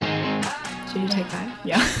Should you take 5?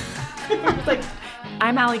 Yeah.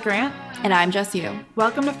 I'm Allie Grant. And I'm Jess Yu.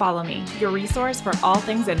 Welcome to Follow Me, your resource for all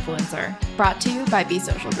things influencer. Brought to you by Be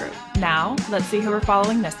Social Group. Now, let's see who we're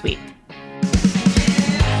following this week.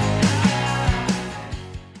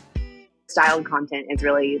 Styled content is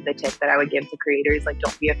really the tip that I would give to creators. Like,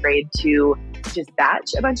 don't be afraid to just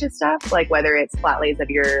batch a bunch of stuff, like whether it's flat lays of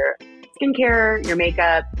your skincare, your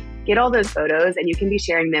makeup, get all those photos and you can be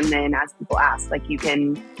sharing them then as people ask. Like you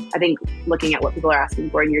can, I think looking at what people are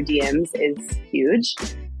asking for in your DMs is huge.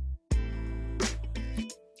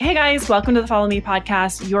 Hey guys, welcome to the Follow Me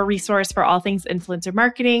podcast, your resource for all things influencer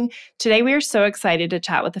marketing. Today, we are so excited to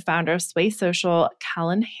chat with the founder of Sway Social,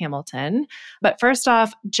 Callen Hamilton. But first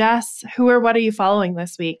off, Jess, who or what are you following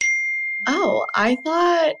this week? Oh, I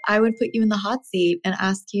thought I would put you in the hot seat and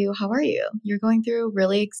ask you, how are you? You're going through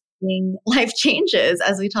really exciting life changes,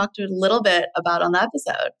 as we talked a little bit about on the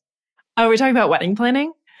episode. Oh, we're talking about wedding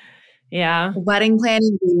planning? Yeah. Wedding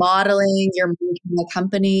planning, remodeling, you're making a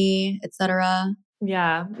company, etc.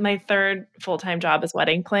 Yeah, my third full-time job is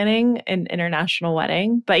wedding planning, an international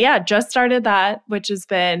wedding. But yeah, just started that, which has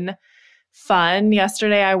been fun.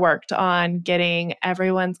 Yesterday, I worked on getting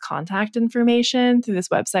everyone's contact information through this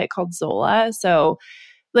website called Zola. So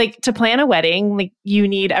like to plan a wedding, like you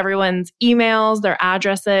need everyone's emails, their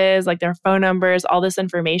addresses, like their phone numbers, all this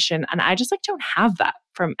information. And I just like don't have that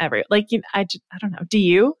from I don't know. Do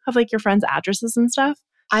you have like your friends' addresses and stuff?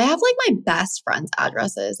 I have like my best friends'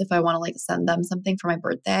 addresses. If I want to like send them something for my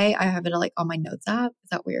birthday, I have it like on my notes app. Is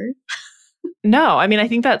that weird? No, I mean, I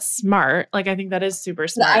think that's smart. Like, I think that is super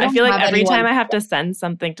smart. I feel like every time I have to send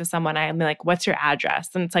something to someone, I'm like, what's your address?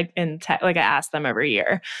 And it's like like I ask them every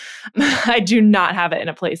year. I do not have it in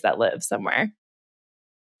a place that lives somewhere.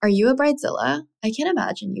 Are you a bridezilla? I can't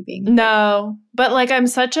imagine you being. No, but like I'm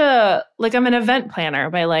I'm an event planner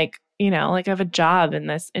by like, like I have a job in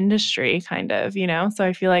this industry kind of, so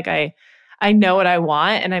I feel like I know what I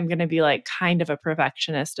want and I'm going to be like kind of a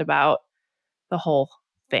perfectionist about the whole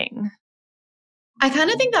thing. I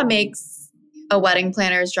kind of think that makes a wedding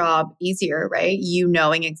planner's job easier, right? You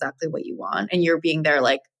knowing exactly what you want and you're being there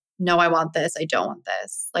like, no, I want this. I don't want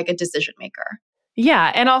this, like a decision maker.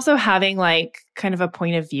 Yeah. And also having like kind of a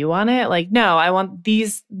point of view on it. Like, no, I want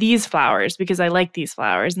these flowers because I like these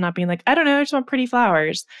flowers, not being like, I don't know, I just want pretty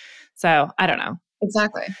flowers. So I don't know.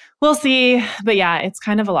 Exactly. We'll see. But yeah, it's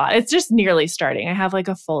kind of a lot. It's just nearly starting. I have like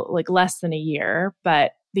a full, like less than a year,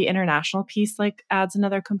 but the international piece like adds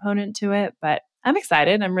another component to it. But I'm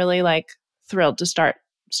excited. I'm really like thrilled to start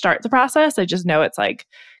the process. I just know it's like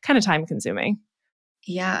kind of time consuming.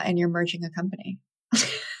 Yeah. And you're merging a company.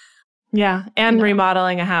 Yeah. And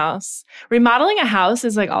remodeling a house. Remodeling a house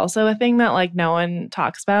is like also a thing that like no one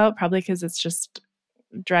talks about, probably because it's just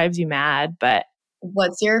drives you mad. But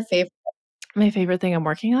what's your favorite? My favorite thing I'm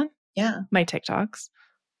working on? Yeah. My TikToks.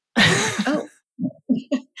 Oh.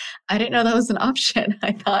 I didn't know that was an option.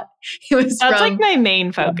 I thought it was That's like my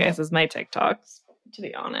main focus is my TikToks, to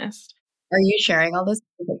be honest. Are you sharing all this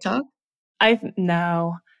on TikTok?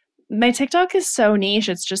 No. My TikTok is so niche.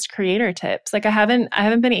 It's just creator tips. Like I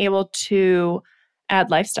haven't been able to add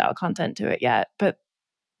lifestyle content to it yet, but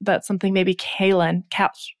that's something maybe Callen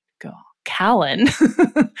can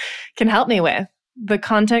help me with. The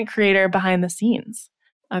content creator behind the scenes.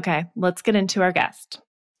 Okay, let's get into our guest.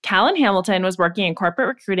 Callen Hamilton was working in corporate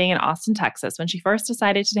recruiting in Austin, Texas when she first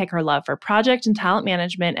decided to take her love for project and talent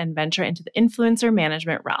management and venture into the influencer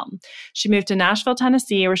management realm. She moved to Nashville,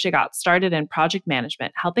 Tennessee, where she got started in project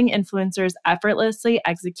management, helping influencers effortlessly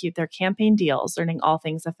execute their campaign deals, learning all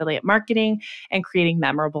things affiliate marketing and creating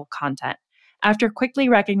memorable content. After quickly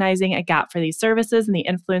recognizing a gap for these services in the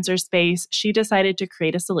influencer space, she decided to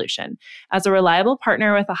create a solution. As a reliable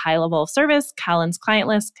partner with a high level of service, Callen's client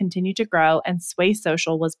list continued to grow and Sway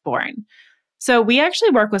Social was born. So we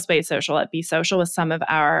actually work with Sway Social at Be Social with some of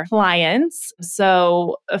our clients.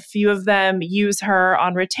 So a few of them use her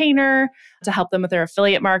on retainer to help them with their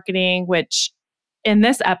affiliate marketing, which in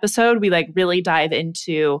this episode, we like really dive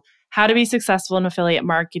into how to be successful in affiliate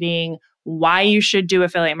marketing, why you should do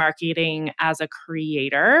affiliate marketing as a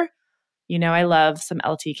creator. I love some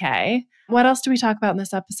LTK. What else do we talk about in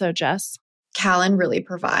this episode, Jess? Callen really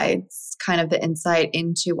provides kind of the insight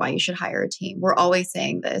into why you should hire a team. We're always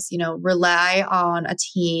saying this, rely on a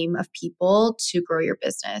team of people to grow your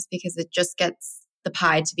business because it just gets the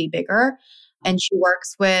pie to be bigger. And she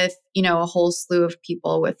works with, a whole slew of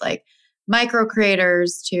people with like micro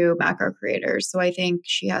creators to macro creators. So I think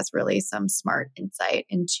she has really some smart insight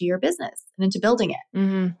into your business and into building it.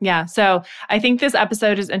 Mm-hmm. Yeah. So I think this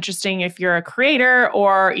episode is interesting if you're a creator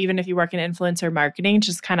or even if you work in influencer marketing,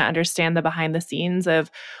 just kind of understand the behind the scenes of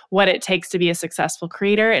what it takes to be a successful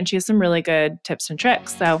creator. And she has some really good tips and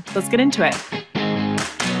tricks. So let's get into it.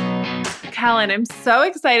 Callen, I'm so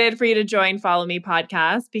excited for you to join Follow Me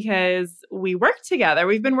podcast because we work together.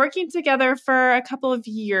 We've been working together for a couple of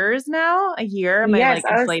years now. A year? Am Yes, I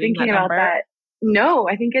I was inflating thinking that about number? that. No,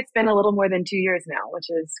 I think it's been a little more than 2 years now, which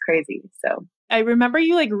is crazy. So I remember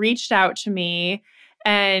you reached out to me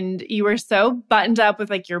and you were so buttoned up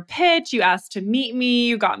with your pitch. You asked to meet me.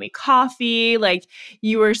 You got me coffee.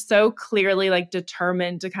 You were so clearly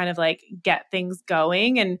determined to kind of get things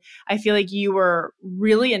going. And I feel like you were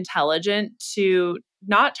really intelligent to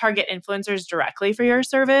not target influencers directly for your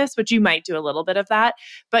service, which you might do a little bit of that,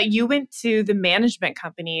 but you went to the management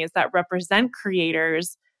companies that represent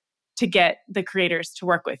creators to get the creators to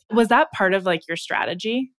work with. Was that part of your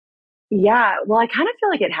strategy? yeah, well, I kind of feel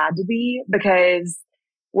like it had to be because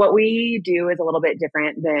what we do is a little bit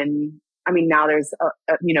different than, I mean, now there's,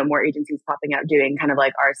 more agencies popping up doing kind of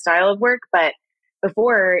our style of work. But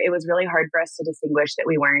before it was really hard for us to distinguish that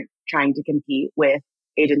we weren't trying to compete with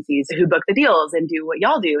agencies who book the deals and do what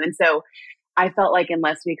y'all do. And so I felt like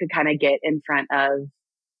unless we could kind of get in front of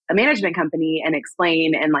a management company and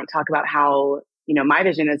explain and talk about how, my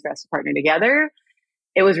vision is for us to partner together,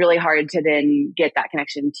 it was really hard to then get that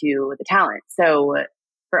connection to the talent. So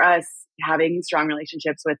for us, having strong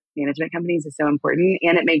relationships with management companies is so important.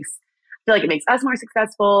 And I feel like it makes us more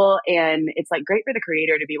successful. And it's great for the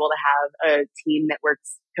creator to be able to have a team that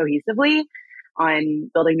works cohesively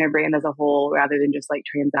on building their brand as a whole rather than just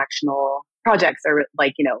transactional projects or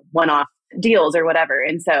one-off deals or whatever.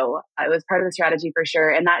 And so it was part of the strategy for sure.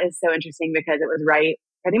 And that is so interesting because it was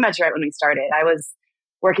pretty much right when we started. I was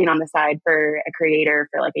working on the side for a creator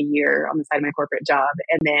for a year on the side of my corporate job.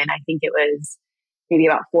 And then I think it was maybe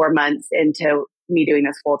about 4 months into me doing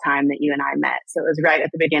this full time that you and I met. So it was right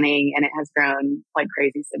at the beginning and it has grown like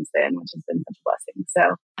crazy since then, which has been such a blessing.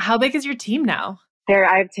 So how big is your team now?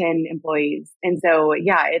 I have 10 employees. And so,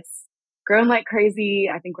 yeah, it's grown like crazy.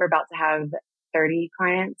 I think we're about to have 30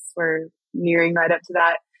 clients. We're nearing right up to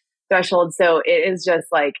that threshold. So it is just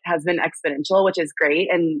has been exponential, which is great.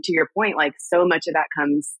 And to your point, so much of that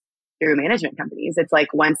comes through management companies. It's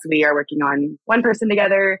once we are working on one person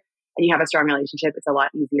together and you have a strong relationship, it's a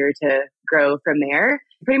lot easier to grow from there.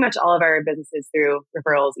 Pretty much all of our businesses through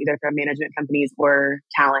referrals, either from management companies or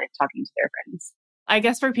talent talking to their friends. I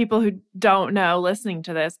guess for people who don't know listening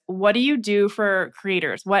to this, what do you do for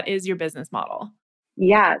creators? What is your business model?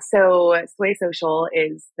 Yeah, so Sway Social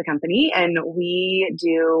is the company, and we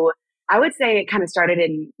do, I would say it kind of started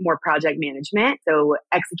in more project management, so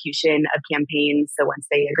execution of campaigns. So once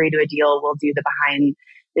they agree to a deal, we'll do the behind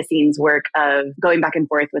the scenes work of going back and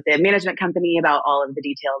forth with the management company about all of the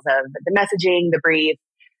details of the messaging, the brief,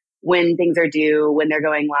 when things are due, when they're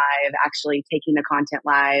going live, actually taking the content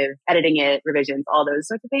live, editing it, revisions, all those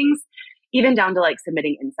sorts of things, even down to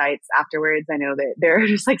submitting insights afterwards. I know that there are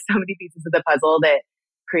just so many pieces of the puzzle that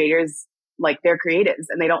creators, they're creatives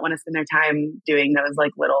and they don't want to spend their time doing those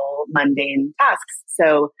little mundane tasks.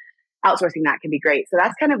 So outsourcing that can be great. So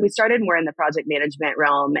that's we started more in the project management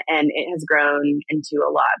realm and it has grown into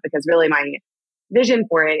a lot because really my vision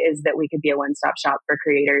for it is that we could be a one-stop shop for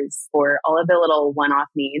creators for all of the little one-off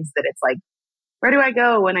needs that it's where do I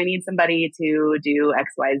go when I need somebody to do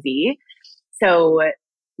XYZ? So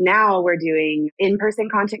now we're doing in-person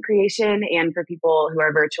content creation, and for people who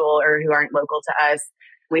are virtual or who aren't local to us,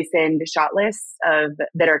 we send shot lists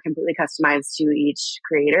that are completely customized to each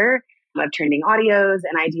creator of trending audios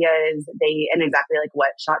and ideas, and exactly what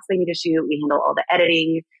shots they need to shoot. We handle all the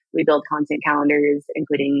editing. We build content calendars,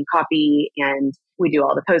 including copy, and we do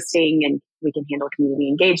all the posting, and we can handle community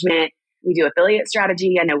engagement. We do affiliate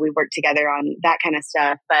strategy. I know we work together on that kind of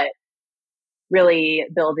stuff, but really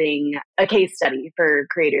building a case study for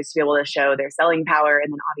creators to be able to show their selling power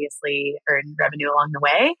and then obviously earn revenue along the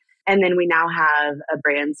way. And then we now have a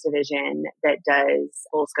brands division that does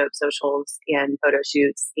full scope socials and photo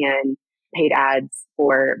shoots and paid ads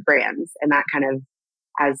for brands. And that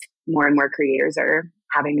as more and more creators are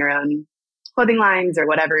having their own clothing lines or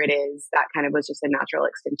whatever it is, that was just a natural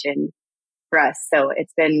extension for us. So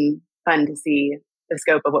it's been fun to see the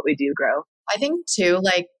scope of what we do grow. I think too,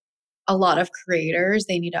 a lot of creators,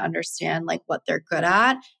 they need to understand what they're good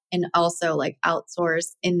at and also outsource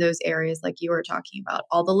in those areas you were talking about,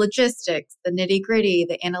 all the logistics, the nitty gritty,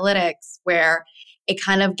 the analytics, where it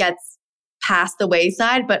kind of gets past the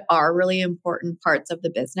wayside, but are really important parts of the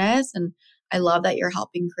business. And I love that you're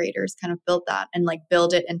helping creators kind of build that and like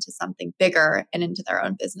build it into something bigger and into their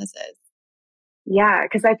own businesses. Yeah,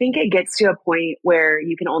 because I think it gets to a point where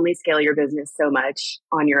you can only scale your business so much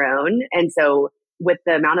on your own. And so with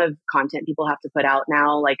the amount of content people have to put out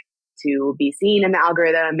now, like to be seen in the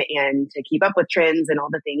algorithm and to keep up with trends and all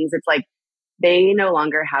the things, it's like they no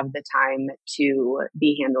longer have the time to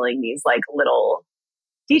be handling these like little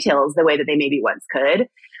details the way that they maybe once could.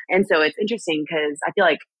 And so it's interesting because I feel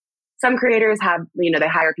like some creators have, they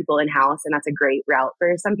hire people in house and that's a great route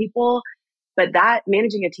for some people. But that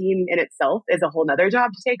managing a team in itself is a whole nother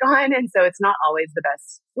job to take on. And so it's not always the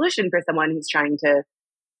best solution for someone who's trying to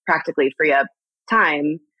practically free up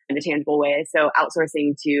time in a tangible way. So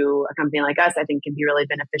outsourcing to a company like us, I think can be really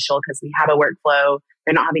beneficial because we have a workflow.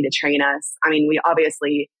 They're not having to train us. I mean,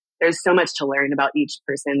 there's so much to learn about each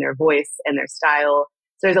person, their voice and their style.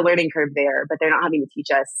 So there's a learning curve there, but they're not having to teach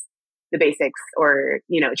us the basics or,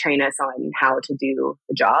 train us on how to do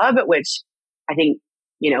the job, which I think,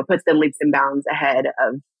 puts them leaps and bounds ahead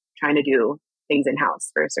of trying to do things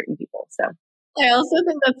in-house for certain people. So I also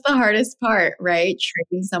think that's the hardest part, right?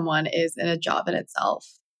 Training someone is in a job in itself.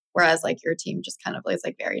 Whereas like your team just kind of is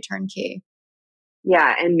like very turnkey.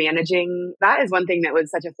 Yeah. And managing that is one thing that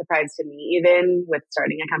was such a surprise to me, even with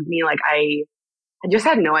starting a company. Like I just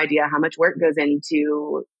had no idea how much work goes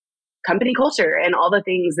into company culture and all the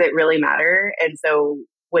things that really matter. And so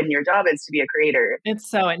when your job is to be a creator, it's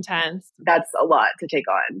so intense. That's a lot to take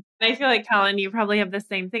on. I feel like, Callen, you probably have the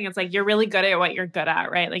same thing. It's like you're really good at what you're good at,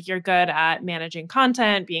 right? Like you're good at managing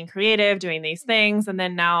content, being creative, doing these things. And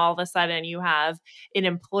then now all of a sudden you have an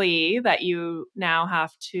employee that you now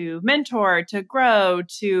have to mentor, to grow,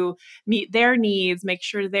 to meet their needs, make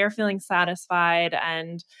sure they're feeling satisfied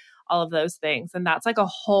and all of those things. And that's like a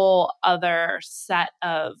whole other set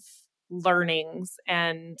of learnings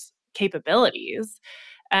and capabilities.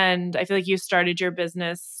 And I feel like you started your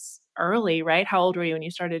business early, right? How old were you when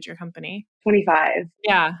you started your company? 25.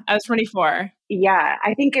 Yeah, I was 24. Yeah,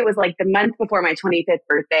 I think it was like the month before my 25th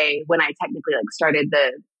birthday when I technically like started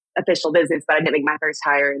the official business, but I didn't make my first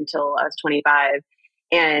hire until I was 25.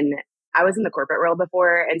 And I was in the corporate world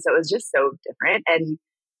before, and so it was just so different. And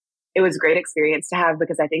it was a great experience to have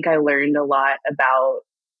because I think I learned a lot about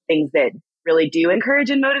things that really do encourage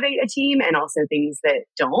and motivate a team and also things that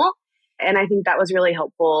don't. And I think that was really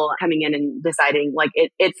helpful coming in and deciding like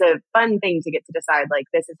it's a fun thing to get to decide like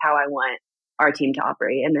this is how I want our team to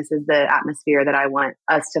operate and this is the atmosphere that I want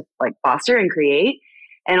us to like foster and create.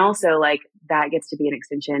 And also like that gets to be an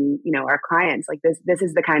extension, our clients, like this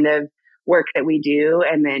is the kind of work that we do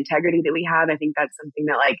and the integrity that we have. I think that's something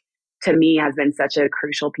that like to me has been such a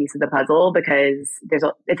crucial piece of the puzzle because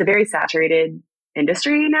it's a very saturated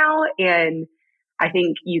industry now. And I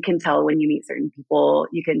think you can tell when you meet certain people,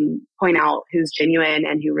 you can point out who's genuine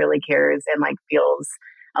and who really cares and like feels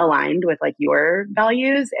aligned with like your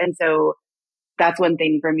values. And so that's one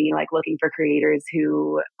thing for me, like looking for creators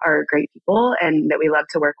who are great people and that we love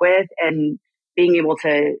to work with and being able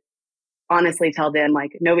to honestly tell them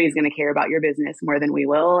like nobody's going to care about your business more than we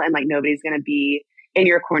will. And like nobody's going to be in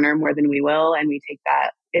your corner more than we will. And we take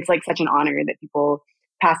that. It's like such an honor that people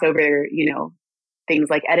pass over, things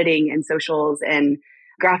like editing and socials and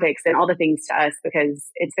graphics and all the things to us because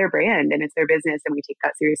it's their brand and it's their business and we take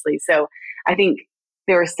that seriously. So I think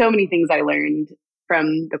there were so many things I learned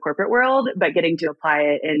from the corporate world, but getting to apply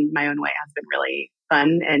it in my own way has been really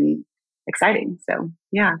fun and exciting. So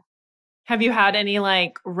yeah. Have you had any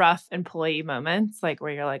like rough employee moments like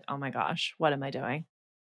where you're like, oh my gosh, what am I doing?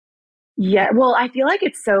 Yeah. Well, I feel like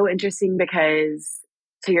it's so interesting because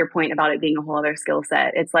to your point about it being a whole other skill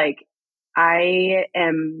set, it's like I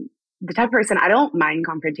am the type of person, I don't mind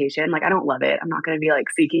confrontation. Like I don't love it. I'm not going to be like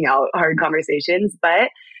seeking out hard conversations, but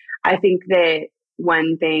I think that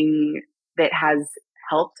one thing that has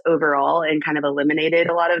helped overall and kind of eliminated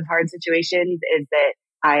a lot of hard situations is that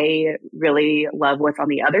I really love what's on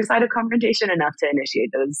the other side of confrontation enough to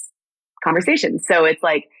initiate those conversations. So it's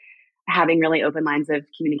like having really open lines of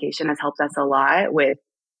communication has helped us a lot with,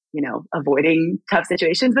 avoiding tough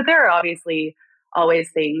situations. But there are obviously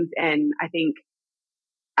always things. And I think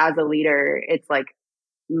as a leader, it's like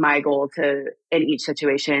my goal to, in each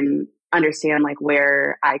situation, understand like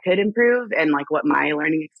where I could improve and like what my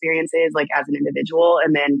learning experience is like as an individual.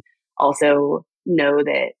 And then also know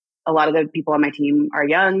that a lot of the people on my team are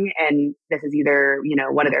young and this is either,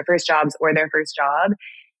 one of their first jobs or their first job.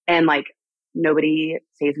 And like nobody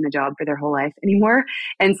stays in the job for their whole life anymore.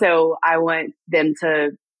 And so I want them to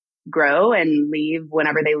grow and leave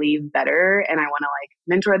whenever they leave better. And I want to like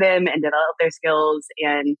mentor them and develop their skills.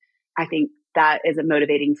 And I think that is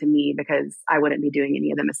motivating to me because I wouldn't be doing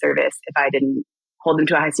any of them a service if I didn't hold them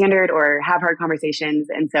to a high standard or have hard conversations.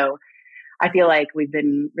 And so I feel like we've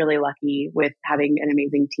been really lucky with having an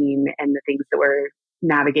amazing team, and the things that we're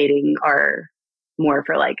navigating are more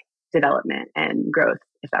for like development and growth,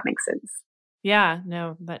 if that makes sense. Yeah,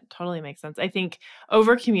 no, that totally makes sense. I think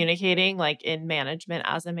over communicating, like in management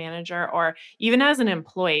as a manager or even as an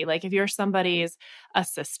employee, like if you're somebody's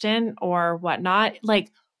assistant or whatnot,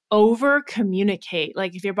 like over communicate.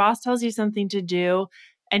 Like if your boss tells you something to do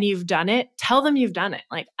and you've done it, tell them you've done it.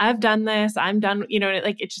 Like I've done this, I'm done,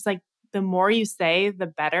 like it's just like the more you say, the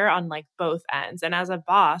better on like both ends. And as a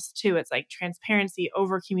boss too, it's like transparency,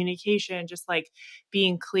 over communication, just like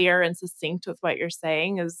being clear and succinct with what you're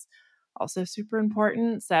saying is also super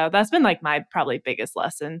important. So that's been like my probably biggest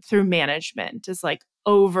lesson through management is like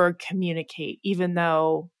over communicate, even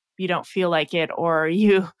though you don't feel like it or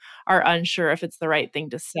you are unsure if it's the right thing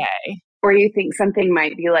to say. Or you think something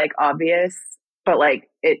might be like obvious, but like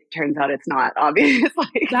it turns out it's not obvious.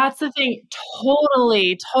 Like, That's the thing.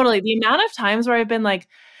 Totally, totally. The amount of times where I've been like,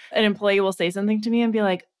 an employee will say something to me and be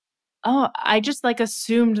like, oh, I just like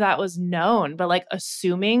assumed that was known. But like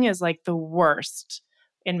assuming is like the worst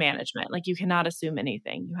in management. Like you cannot assume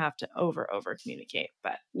anything. You have to over communicate.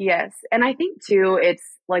 But yes. And I think too, it's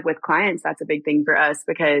like with clients, that's a big thing for us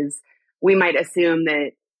because we might assume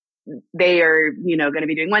that they are, going to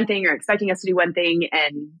be doing one thing or expecting us to do one thing.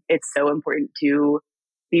 And it's so important to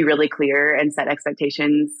be really clear and set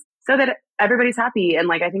expectations so that everybody's happy. And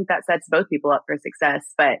like, I think that sets both people up for success.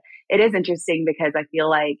 But it is interesting because I feel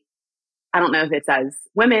like, I don't know if it's as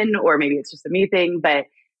women or maybe it's just a me thing, but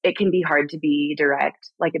it can be hard to be direct.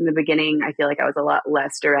 Like in the beginning, I feel like I was a lot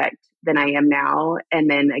less direct than I am now. And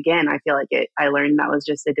then again, I feel like I learned that was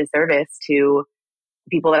just a disservice to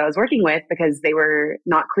people that I was working with because they were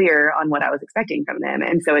not clear on what I was expecting from them.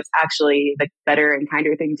 And so it's actually the better and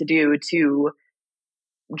kinder thing to do to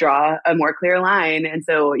draw a more clear line. And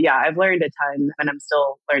so, yeah, I've learned a ton and I'm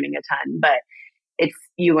still learning a ton, but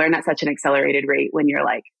you learn at such an accelerated rate when you're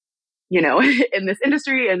like, in this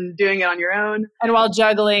industry and doing it on your own. and while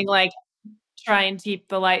juggling, like trying to keep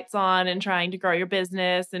the lights on and trying to grow your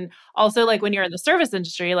business. And also like when you're in the service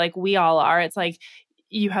industry, like we all are, it's like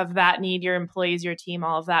you have that need, your employees, your team,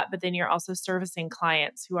 all of that. But then you're also servicing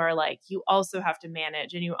clients who are like, you also have to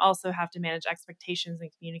manage and you also have to manage expectations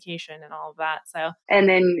and communication and all of that. So, and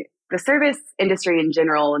then the service industry in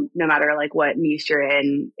general, no matter like what niche you're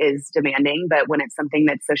in, is demanding. But when it's something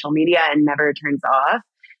that's social media and never turns off,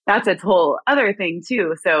 that's its whole other thing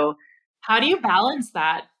too. So how do you balance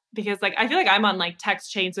that? Because like, I feel like I'm on like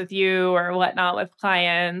text chains with you or whatnot with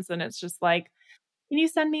clients. And it's just like, can you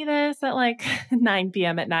send me this at like 9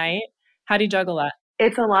 p.m. at night? How do you juggle that?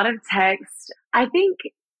 It's a lot of text. I think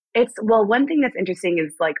one thing that's interesting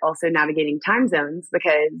is like also navigating time zones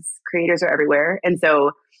because creators are everywhere. And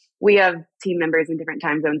so we have team members in different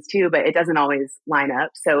time zones too, but it doesn't always line up.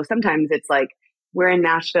 So sometimes it's like we're in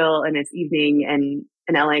Nashville and it's evening and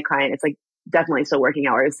an LA client, it's like definitely still working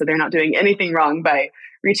hours. So they're not doing anything wrong by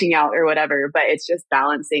reaching out or whatever, but it's just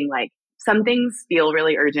balancing like some things feel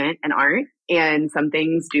really urgent and aren't, and some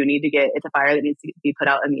things do need to it's a fire that needs to be put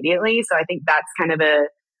out immediately. So I think that's kind of a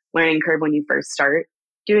learning curve when you first start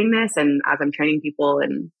doing this. And as I'm training people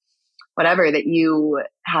and whatever, that you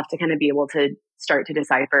have to kind of be able to start to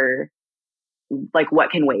decipher like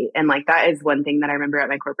what can wait. And like, that is one thing that I remember at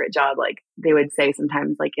my corporate job, like they would say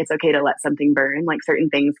sometimes like, it's okay to let something burn. Like certain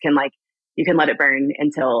things can like, you can let it burn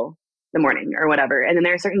until the morning or whatever. And then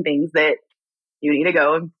there are certain things that you need to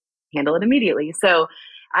go and handle it immediately. So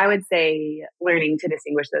I would say learning to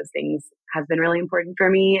distinguish those things has been really important for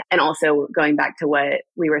me. And also going back to what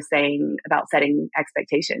we were saying about setting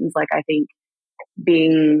expectations. Like I think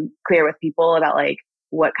being clear with people about like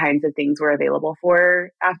what kinds of things we're available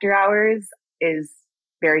for after hours is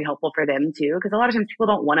very helpful for them too. Because a lot of times people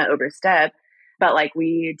don't want to overstep, but like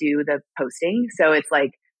we do the posting. So it's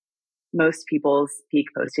like most people's peak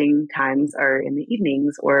posting times are in the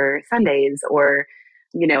evenings or Sundays, or,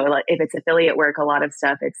 like if it's affiliate work, a lot of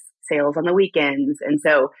stuff, it's sales on the weekends. And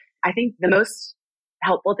so I think the most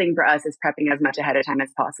helpful thing for us is prepping as much ahead of time as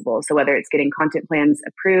possible. So whether it's getting content plans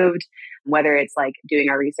approved, whether it's like doing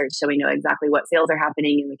our research so we know exactly what sales are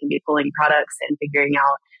happening and we can be pulling products and figuring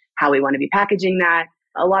out how we want to be packaging that.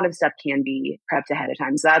 A lot of stuff can be prepped ahead of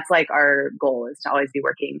time. So that's like our goal, is to always be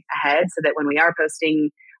working ahead so that when we are posting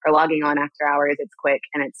or logging on after hours, it's quick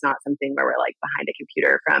and it's not something where we're like behind a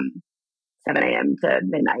computer from 7 a.m. to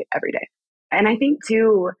midnight every day. And I think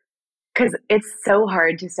too, because it's so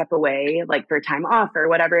hard to step away like for time off or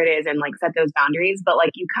whatever it is and like set those boundaries, but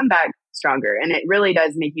like you come back stronger and it really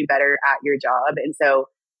does make you better at your job. And so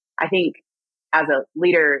I think as a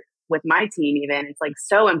leader, with my team, even, it's like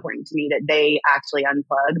so important to me that they actually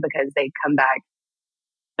unplug because they come back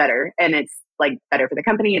better. And it's like better for the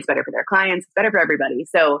company. It's better for their clients. It's better for everybody.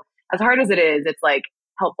 So as hard as it is, it's like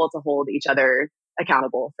helpful to hold each other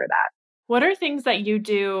accountable for that. What are things that you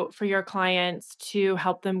do for your clients to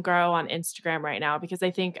help them grow on Instagram right now? Because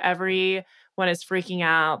I think everyone is freaking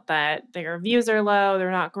out that their views are low, they're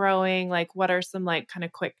not growing. Like, what are some like kind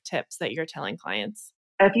of quick tips that you're telling clients?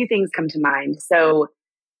 A few things come to mind. So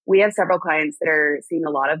we have several clients that are seeing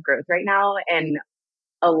a lot of growth right now, and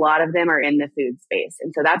a lot of them are in the food space.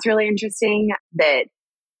 And so that's really interesting that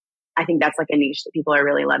I think that's like a niche that people are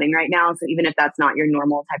really loving right now. So even if that's not your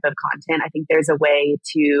normal type of content, I think there's a way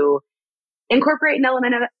to incorporate an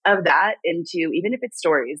element of that into, even if it's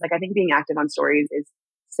stories. Like I think being active on stories is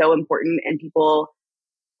so important, and people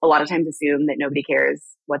a lot of times assume that nobody cares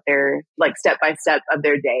what their like step by step of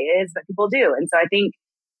their day is, but people do. And so I think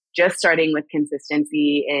just starting with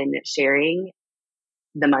consistency in sharing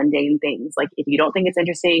the mundane things. Like if you don't think it's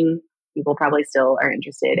interesting, people probably still are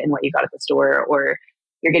interested in what you got at the store, or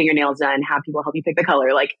you're getting your nails done, have people help you pick the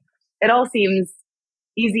color. Like it all seems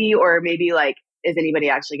easy, or maybe like, is anybody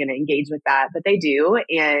actually going to engage with that? But they do.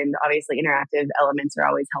 And obviously interactive elements are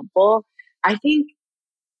always helpful. I think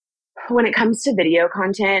when it comes to video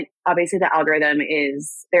content, obviously the algorithm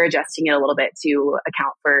they're adjusting it a little bit to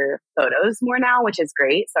account for photos more now, which is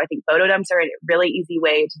great. So I think photo dumps are a really easy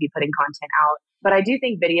way to be putting content out. But I do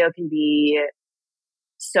think video can be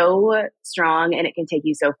so strong and it can take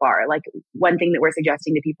you so far. Like one thing that we're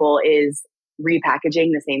suggesting to people is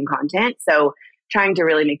repackaging the same content. So trying to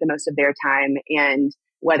really make the most of their time, and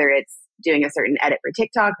whether it's doing a certain edit for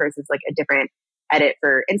TikTok versus like a different edit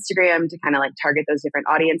for Instagram to kind of like target those different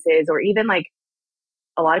audiences, or even like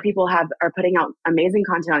a lot of people are putting out amazing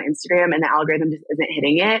content on Instagram and the algorithm just isn't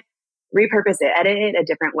hitting it. Repurpose it, edit it a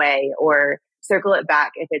different way, or circle it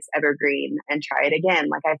back if it's evergreen and try it again.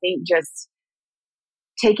 Like I think just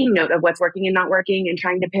taking note of what's working and not working and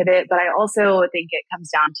trying to pivot. But I also think it comes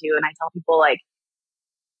down to, and I tell people like,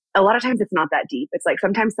 a lot of times it's not that deep. It's like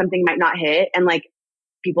sometimes something might not hit and like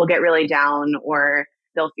people get really down or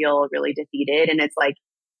they'll feel really defeated. And it's like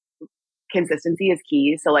consistency is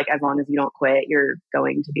key. So like as long as you don't quit, you're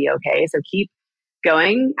going to be okay. So keep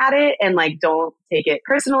going at it and like don't take it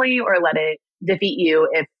personally or let it defeat you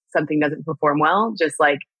if something doesn't perform well. Just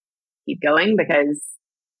like keep going, because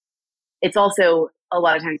it's also a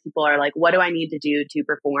lot of times people are like, what do I need to do to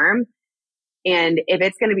perform? And if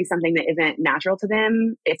it's going to be something that isn't natural to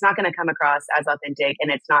them, it's not going to come across as authentic,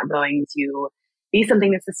 and it's not going to be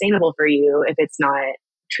something that's sustainable for you if it's not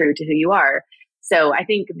true to who you are. So I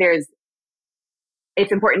think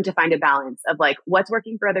it's important to find a balance of like what's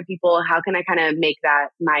working for other people, how can I kind of make that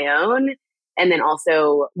my own, and then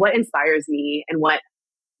also what inspires me and what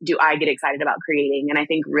do I get excited about creating. And I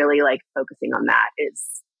think really like focusing on that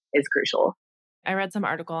is crucial. I read some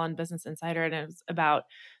article on Business Insider and it was about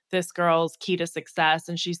this girl's key to success.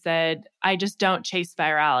 And she said, I just don't chase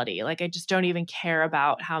virality. Like, I just don't even care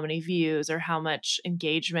about how many views or how much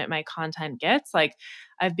engagement my content gets. Like,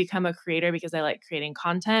 I've become a creator because I like creating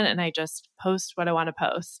content and I just post what I want to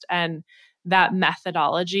post. And that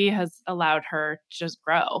methodology has allowed her to just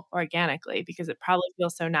grow organically because it probably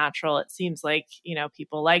feels so natural. It seems like,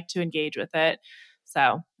 people like to engage with it. So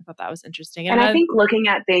I thought that was interesting. And I think looking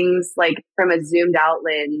at things like from a zoomed out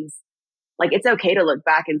lens, like it's okay to look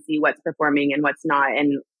back and see what's performing and what's not.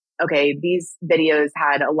 And okay, these videos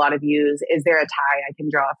had a lot of views. Is there a tie I can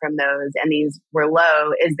draw from those? And these were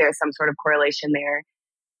low. Is there some sort of correlation there?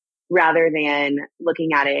 Rather than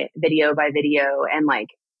looking at it video by video and like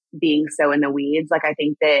being so in the weeds. Like I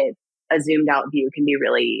think that a zoomed out view can be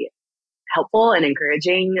really helpful and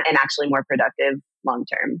encouraging and actually more productive long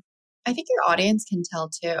term. I think your audience can tell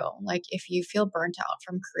too. Like if you feel burnt out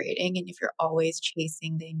from creating and if you're always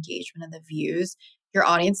chasing the engagement and the views, your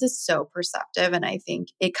audience is so perceptive. And I think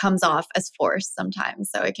it comes off as forced sometimes.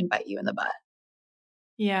 So it can bite you in the butt.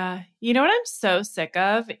 Yeah. You know what I'm so sick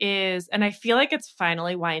of is, and I feel like it's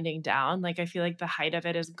finally winding down. Like I feel like the height of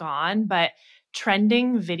it is gone, but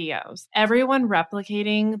trending videos, everyone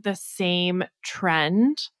replicating the same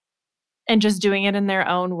trend and just doing it in their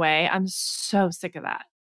own way. I'm so sick of that.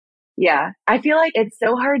 Yeah. I feel like it's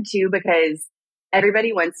so hard too because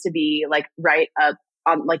everybody wants to be like right up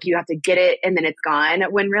on, like you have to get it and then it's gone,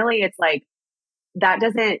 when really it's like that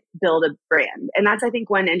doesn't build a brand. And that's, I think,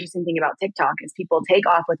 one interesting thing about TikTok is people take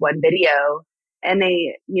off with one video and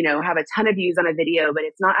they, have a ton of views on a video, but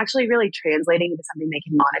it's not actually really translating into something they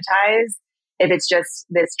can monetize if it's just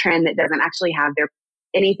this trend that doesn't actually have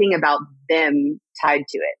anything about them tied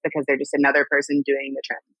to it because they're just another person doing the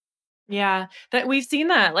trend. Yeah, that we've seen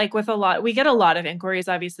that like with we get a lot of inquiries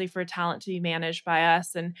obviously for talent to be managed by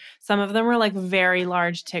us. And some of them are like very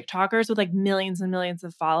large TikTokers with like millions and millions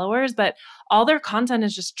of followers, but all their content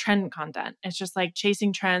is just trend content. It's just like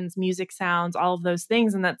chasing trends, music sounds, all of those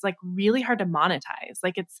things. And that's like really hard to monetize.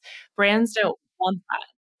 Like brands don't want that.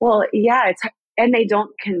 Well, yeah, and they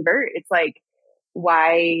don't convert. It's like,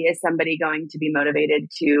 why is somebody going to be motivated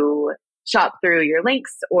to shop through your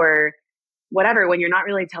links or whatever when you're not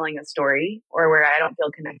really telling a story, or where I don't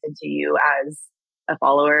feel connected to you as a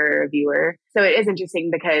follower or a viewer? So it is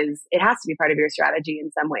interesting because it has to be part of your strategy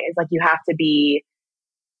in some ways. Like, you have to be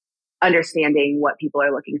understanding what people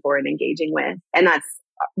are looking for and engaging with. And that's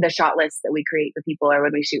the shot lists that we create for people, or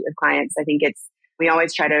when we shoot with clients. I think we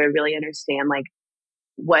always try to really understand like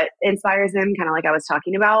what inspires them, kind of like I was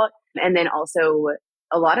talking about. And then also,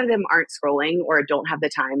 a lot of them aren't scrolling or don't have the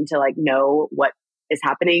time to like know what is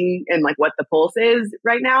happening and like what the pulse is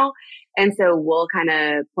right now. And so we'll kind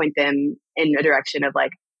of point them in a direction of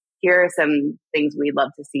like, here are some things we'd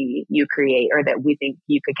love to see you create, or that we think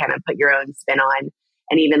you could kind of put your own spin on.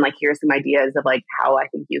 And even like, here are some ideas of like how I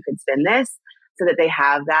think you could spin this, so that they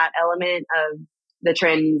have that element of the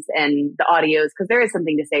trends and the audios. Because there is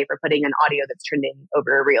something to say for putting an audio that's trending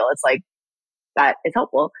over a reel. It's like, that is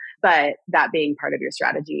helpful, but that being part of your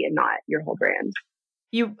strategy and not your whole brand.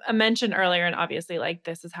 You mentioned earlier, and obviously like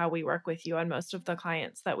this is how we work with you on most of the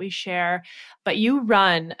clients that we share, but you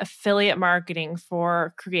run affiliate marketing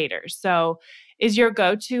for creators. So is your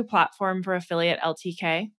go-to platform for affiliate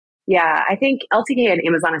LTK? Yeah, I think LTK and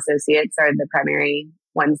Amazon Associates are the primary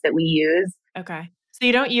ones that we use. Okay. So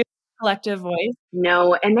you don't use Collective Voice?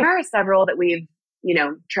 No, and there are several that we've,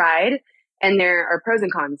 tried, and there are pros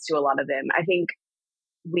and cons to a lot of them. I think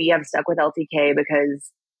we have stuck with LTK because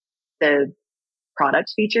the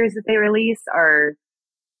product features that they release are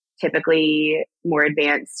typically more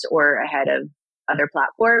advanced or ahead of other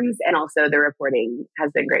platforms. And also the reporting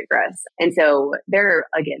has been great for us. And so there are,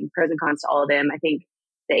 again, pros and cons to all of them. I think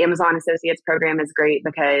the Amazon Associates program is great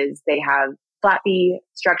because they have flat fee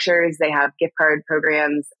structures, they have gift card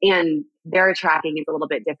programs, and their tracking is a little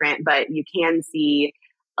bit different, but you can see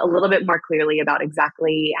a little bit more clearly about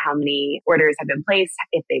exactly how many orders have been placed,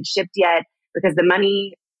 if they've shipped yet, because the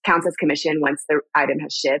money counts as commission once the item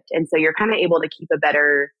has shipped. And so you're kind of able to keep a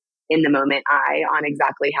better in the moment eye on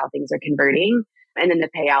exactly how things are converting. And then the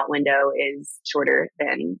payout window is shorter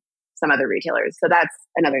than some other retailers. So that's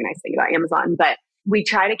another nice thing about Amazon. But we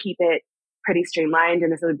try to keep it pretty streamlined.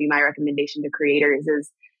 And this would be my recommendation to creators is,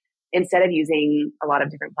 instead of using a lot of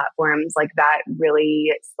different platforms, like that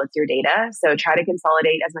really splits your data. So try to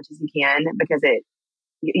consolidate as much as you can, because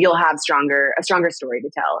you'll have a stronger story to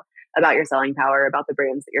tell about your selling power, about the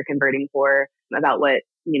brands that you're converting for, about what,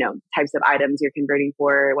 types of items you're converting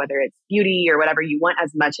for, whether it's beauty or whatever. You want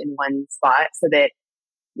as much in one spot so that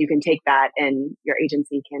you can take that and your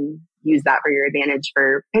agency can use that for your advantage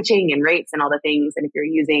for pitching and rates and all the things. And if you're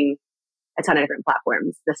using a ton of different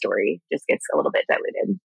platforms, the story just gets a little bit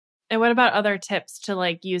diluted. And what about other tips to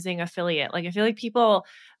like using affiliate? Like, I feel like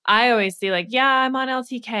I always see like, yeah, I'm on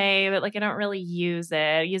LTK, but like, I don't really use it.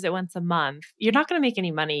 I use it once a month. You're not going to make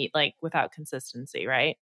any money like without consistency,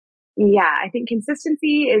 right? Yeah, I think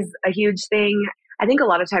consistency is a huge thing. I think a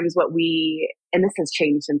lot of times and this has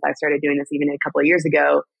changed since I started doing this even a couple of years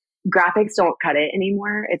ago, graphics don't cut it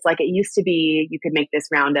anymore. It's like it used to be, you could make this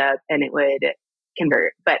roundup and it would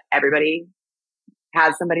convert, but everybody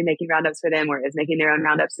has somebody making roundups for them or is making their own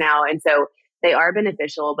roundups now. And so they are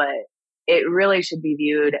beneficial, but it really should be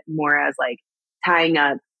viewed more as like tying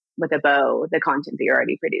up with a bow the content that you're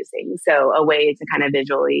already producing. So a way to kind of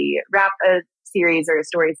visually wrap a series or a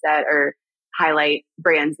story set or highlight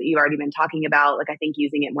brands that you've already been talking about. Like, I think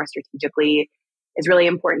using it more strategically is really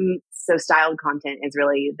important. So styled content is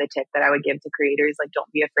really the tip that I would give to creators. Like,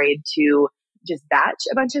 don't be afraid to just batch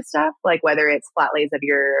a bunch of stuff, like whether it's flat lays of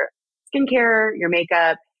your skincare, your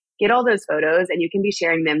makeup, get all those photos, and you can be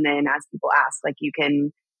sharing them then as people ask. Like,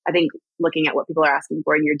 I think looking at what people are asking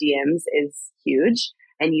for in your DMs is huge,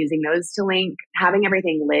 and using those to link, having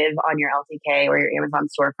everything live on your LTK or your Amazon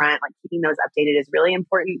storefront, like keeping those updated is really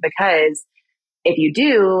important, because if you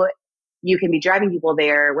do, you can be driving people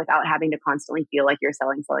there without having to constantly feel like you're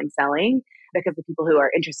selling, because the people who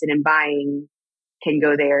are interested in buying can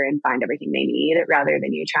go there and find everything they need, rather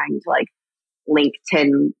than you trying to like link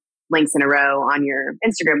 10 links in a row on your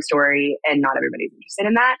Instagram story and not everybody's interested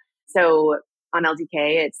in that. So on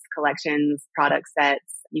LTK, it's collections, product sets.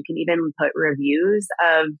 You can even put reviews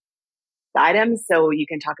of the items. So you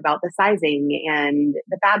can talk about the sizing and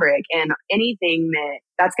the fabric and anything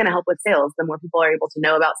that's going to help with sales. The more people are able to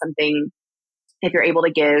know about something, if you're able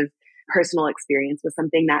to give personal experience with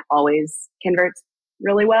something that always converts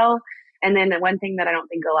really well. And then one thing that I don't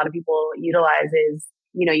think a lot of people utilize is,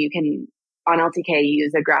 you can on LTK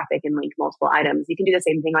use a graphic and link multiple items. You can do the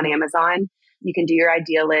same thing on Amazon. You can do your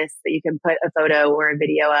idea list, but you can put a photo or a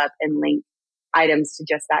video up and link items to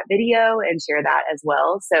just that video and share that as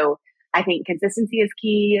well. So I think consistency is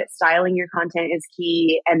key, styling your content is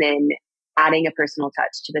key, and then adding a personal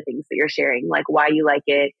touch to the things that you're sharing, like why you like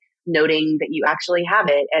it, noting that you actually have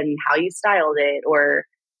it and how you styled it, or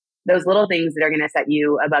those little things that are going to set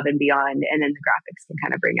you above and beyond. And then the graphics can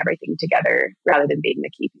kind of bring everything together rather than being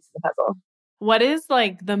the key piece of the puzzle. What is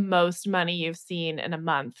like the most money you've seen in a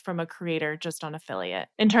month from a creator just on affiliate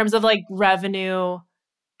in terms of like revenue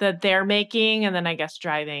that they're making and then I guess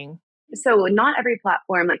driving? So not every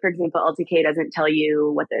platform, like for example, LTK doesn't tell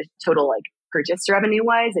you what the total like purchase revenue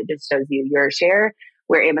was. It just shows you your share,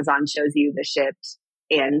 where Amazon shows you the shipped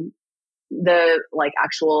and the like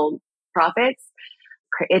actual profits.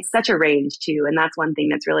 It's such a range too. And that's one thing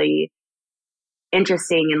that's really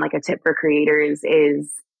interesting. And like a tip for creators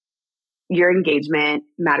is your engagement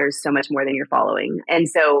matters so much more than your following. And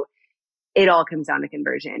so it all comes down to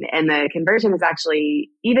conversion. And the conversion is actually,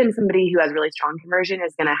 even somebody who has really strong conversion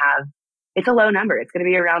is going to have, it's a low number. It's going to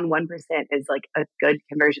be around 1% is like a good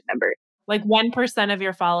conversion number. Like 1% of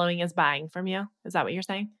your following is buying from you. Is that what you're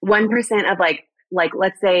saying? 1% of like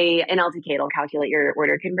let's say in LTK, it'll calculate your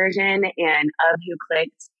order conversion, and of who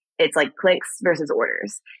clicked, it's like clicks versus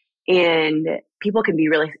orders. And people can be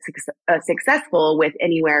really successful with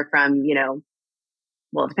anywhere from,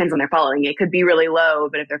 well, it depends on their following. It could be really low,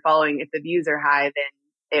 but if the views are high,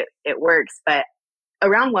 then it works. But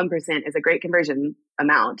around 1% is a great conversion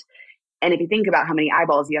amount. And if you think about how many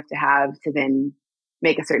eyeballs you have to then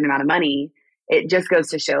make a certain amount of money, it just goes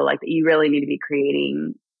to show like that you really need to be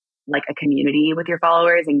creating like a community with your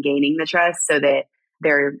followers and gaining the trust so that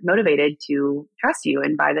they're motivated to trust you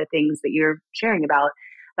and buy the things that you're sharing about.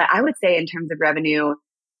 But I would say in terms of revenue,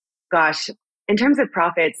 gosh, in terms of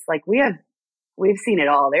profits, like we've seen it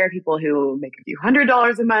all. There are people who make a few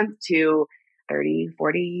 $100s a month to 30,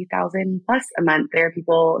 40,000 plus a month. There are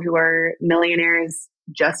people who are millionaires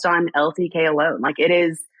just on LTK alone. Like it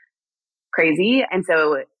is crazy. And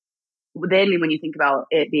so then when you think about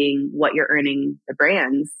it being what you're earning the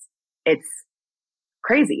brands, it's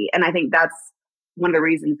crazy. And I think that's one of the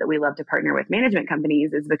reasons that we love to partner with management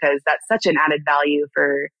companies is because that's such an added value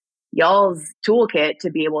for y'all's toolkit to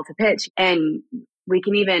be able to pitch. And we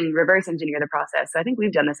can even reverse engineer the process. So I think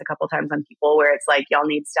we've done this a couple times on people where it's like, y'all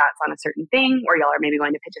need stats on a certain thing, or y'all are maybe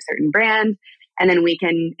going to pitch a certain brand. And then we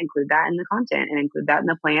can include that in the content and include that in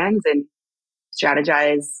the plans and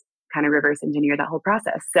strategize, kind of reverse engineer that whole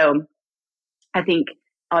process. So I think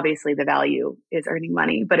obviously the value is earning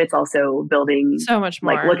money, but it's also building so much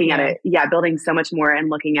more, like looking at it. Yeah. Building so much more and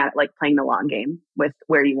looking at like playing the long game with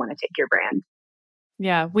where you want to take your brand.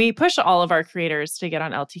 Yeah, we push all of our creators to get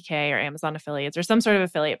on LTK or Amazon affiliates or some sort of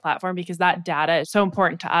affiliate platform because that data is so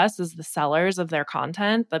important to us as the sellers of their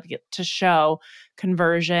content that get to show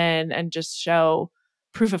conversion and just show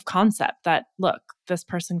proof of concept that, look, this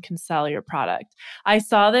person can sell your product. I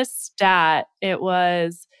saw this stat. It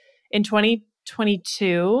was in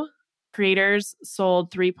 2022, creators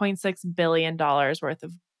sold $3.6 billion worth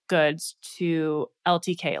of goods to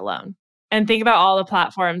LTK alone. And think about all the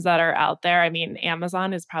platforms that are out there. I mean,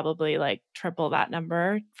 Amazon is probably like triple that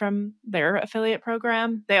number from their affiliate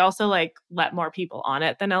program. They also like let more people on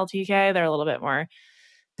it than LTK. They're a little bit more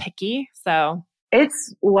picky. So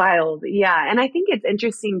it's wild. Yeah. And I think it's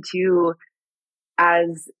interesting too,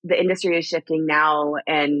 as the industry is shifting now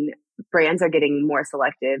and brands are getting more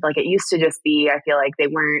selective. Like it used to just be, I feel like they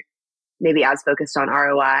weren't maybe as focused on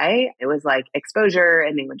ROI. It was like exposure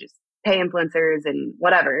and they would just pay influencers and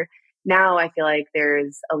whatever. Now I feel like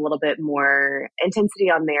there's a little bit more intensity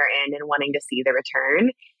on their end and wanting to see the return.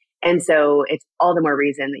 And so it's all the more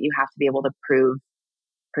reason that you have to be able to prove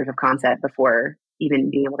proof of concept before even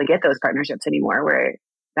being able to get those partnerships anymore, where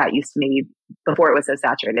that used to maybe before it was so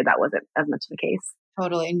saturated, that wasn't as much the case.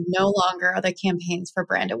 Totally. No longer are the campaigns for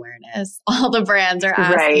brand awareness. All the brands are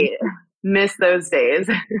asking. Right. Miss those days.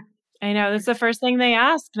 I know that's the first thing they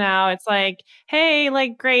ask now. It's like, hey,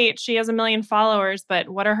 like, great, she has 1 million followers, but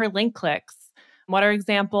what are her link clicks? What are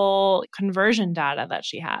example conversion data that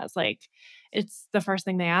she has? Like, it's the first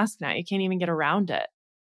thing they ask now. You can't even get around it.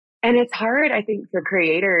 And it's hard, I think, for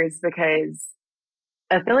creators because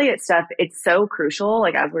affiliate stuff, it's so crucial,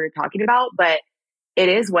 like as we were talking about, but it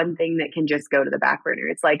is one thing that can just go to the back burner.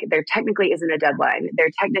 It's like there technically isn't a deadline. There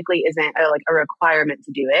technically isn't a requirement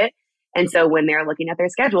to do it. And so when they're looking at their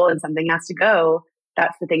schedule and something has to go,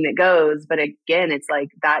 that's the thing that goes. But again, it's like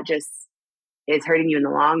that just is hurting you in the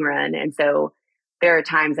long run. And so there are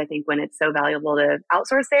times I think when it's so valuable to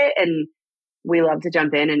outsource it, and we love to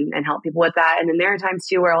jump in and help people with that. And then there are times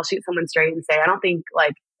too where I'll shoot someone straight and say, I don't think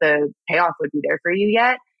like the payoff would be there for you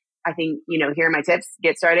yet. I think, here are my tips,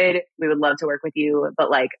 get started. We would love to work with you.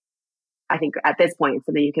 But like, I think at this point, it's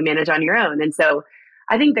something you can manage on your own. And so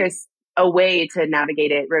I think there's a way to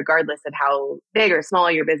navigate it regardless of how big or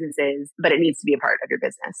small your business is, but it needs to be a part of your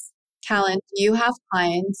business. Callen, do you have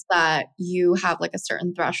clients that you have like a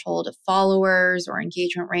certain threshold of followers or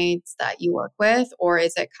engagement rates that you work with? Or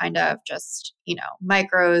is it kind of just,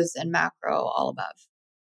 micros and macro all above?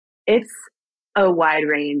 It's a wide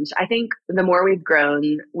range. I think the more we've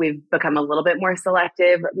grown, we've become a little bit more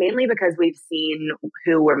selective, mainly because we've seen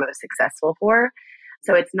who we're most successful for.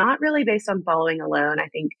 So it's not really based on following alone. I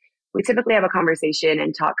think we typically have a conversation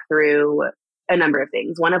and talk through a number of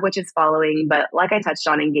things, one of which is following. But like I touched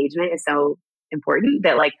on, engagement is so important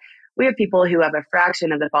that like we have people who have a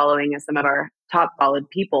fraction of the following as some of our top followed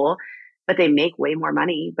people, but they make way more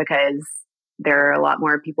money because there are a lot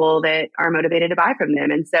more people that are motivated to buy from them.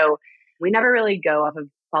 And so we never really go off of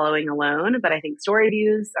following alone, but I think story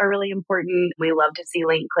views are really important. We love to see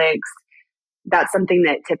link clicks. That's something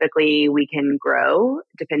that typically we can grow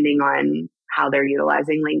depending on how they're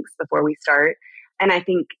utilizing links before we start. And I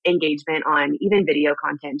think engagement on even video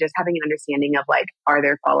content, just having an understanding of like, are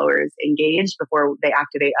their followers engaged before they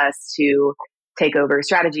activate us to take over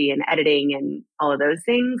strategy and editing and all of those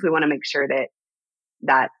things. We want to make sure that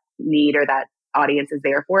that need or that audience is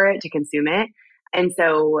there for it to consume it. And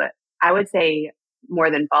so I would say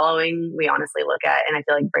more than following, we honestly look at, and I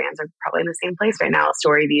feel like brands are probably in the same place right now,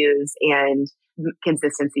 story views and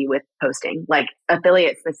consistency with posting. Like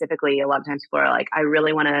affiliate specifically, a lot of times people are like, I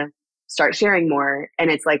really want to start sharing more. And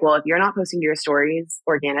it's like, well, if you're not posting to your stories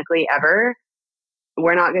organically ever,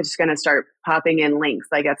 we're not just going to start popping in links.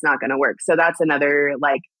 Like that's not going to work. So that's another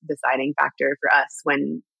like deciding factor for us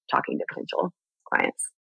when talking to potential clients.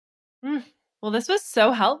 Well, this was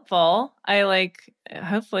so helpful.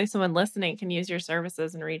 Hopefully someone listening can use your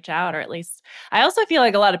services and reach out, or at least I also feel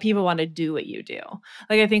like a lot of people want to do what you do.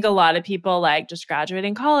 Like, I think a lot of people like just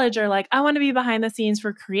graduating college are like, I want to be behind the scenes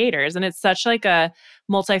for creators. And it's such like a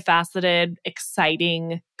multifaceted,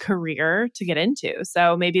 exciting career to get into.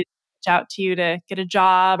 So maybe reach out to you to get a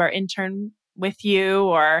job or intern with you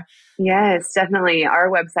or. Yes, definitely. Our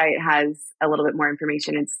website has a little bit more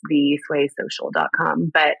information. It's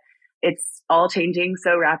theswaysocial.com, but it's all changing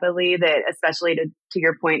so rapidly that, especially to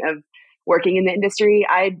your point of working in the industry,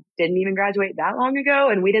 I didn't even graduate that long ago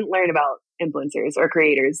and we didn't learn about influencers or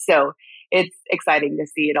creators. So it's exciting to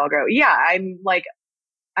see it all grow. Yeah, I'm like,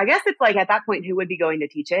 I guess it's like at that point, who would be going to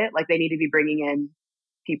teach it? Like they need to be bringing in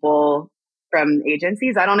people from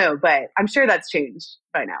agencies. I don't know, but I'm sure that's changed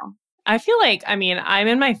by now. I feel like, I'm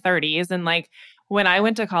in my 30s and like when I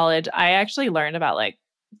went to college, I actually learned about like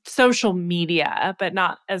social media, but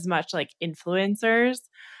not as much like influencers.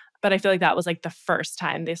 But I feel like that was like the first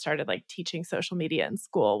time they started like teaching social media in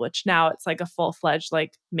school, which now it's like a full-fledged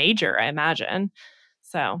like major, I imagine.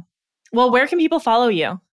 So, well, where can people follow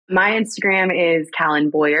you? My Instagram is Callen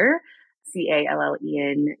Boyer,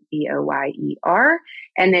 CallenBoyer.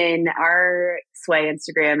 And then our Sway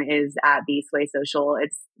Instagram is at the Sway Social.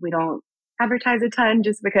 We don't advertise a ton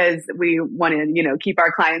just because we want to, keep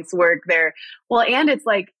our clients' work there. Well, and it's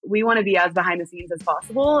like we want to be as behind the scenes as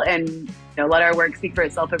possible and let our work speak for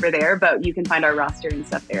itself over there. But you can find our roster and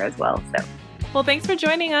stuff there as well. So, well, thanks for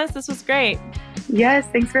joining us. This was great. Yes,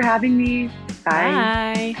 thanks for having me.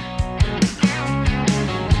 Bye. Bye.